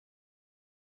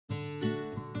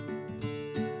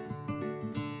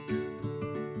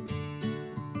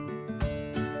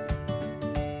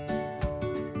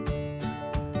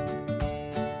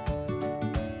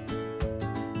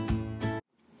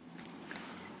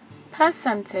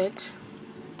Percentage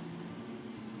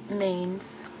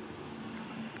means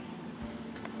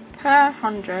per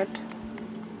 100,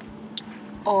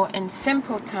 or in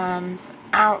simple terms,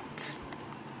 out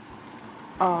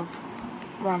of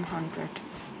 100.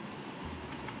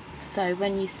 So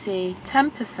when you see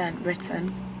 10%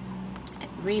 written, it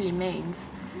really means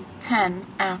 10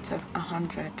 out of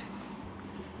 100.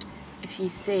 If you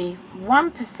see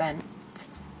 1%,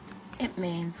 it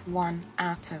means 1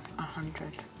 out of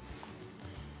 100.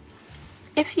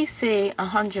 If you see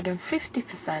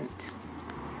 150%,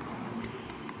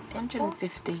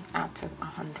 150 out of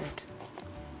 100.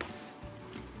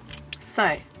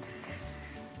 So,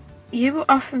 you will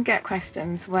often get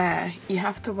questions where you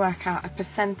have to work out a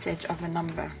percentage of a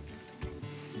number.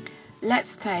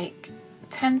 Let's take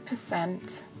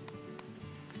 10%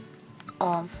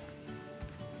 of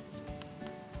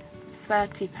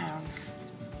 £30.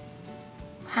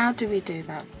 How do we do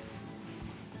that?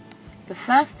 The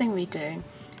first thing we do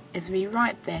is we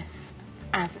write this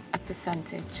as a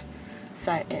percentage.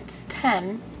 So it's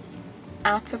 10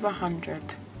 out of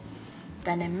 100.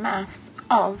 Then in maths,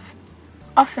 of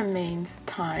often means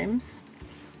times,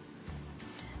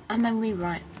 and then we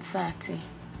write 30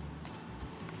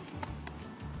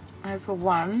 over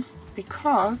 1,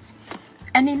 because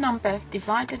any number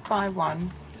divided by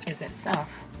 1 is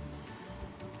itself.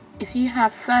 If you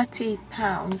have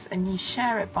 £30 and you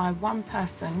share it by one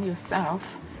person,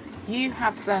 yourself, you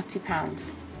have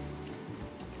 £30.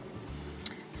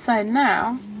 So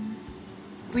now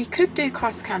we could do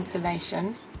cross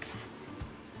cancellation,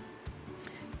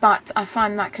 but I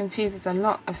find that confuses a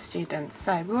lot of students.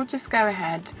 So we'll just go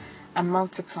ahead and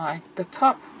multiply the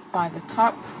top by the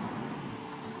top,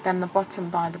 then the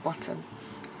bottom by the bottom.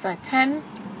 So 10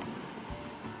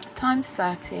 times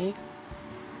 30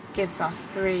 gives us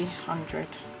 300.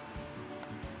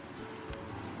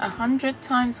 100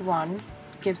 times 1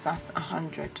 gives us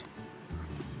 100.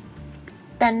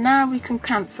 Then now we can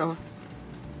cancel,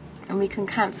 and we can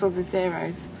cancel the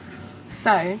zeros.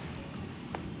 So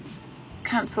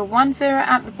cancel 1 0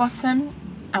 at the bottom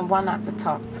and 1 at the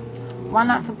top. 1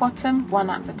 at the bottom, 1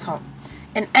 at the top.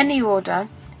 In any order,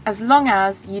 as long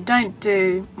as you don't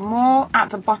do more at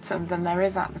the bottom than there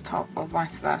is at the top, or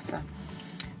vice versa.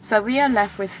 So we are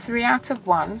left with 3 out of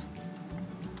 1,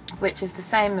 which is the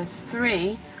same as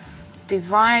 3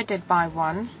 divided by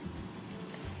 1,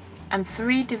 and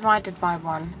 3 divided by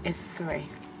 1 is 3.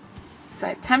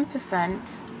 So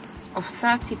 10% of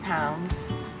 £30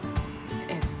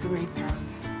 is £3.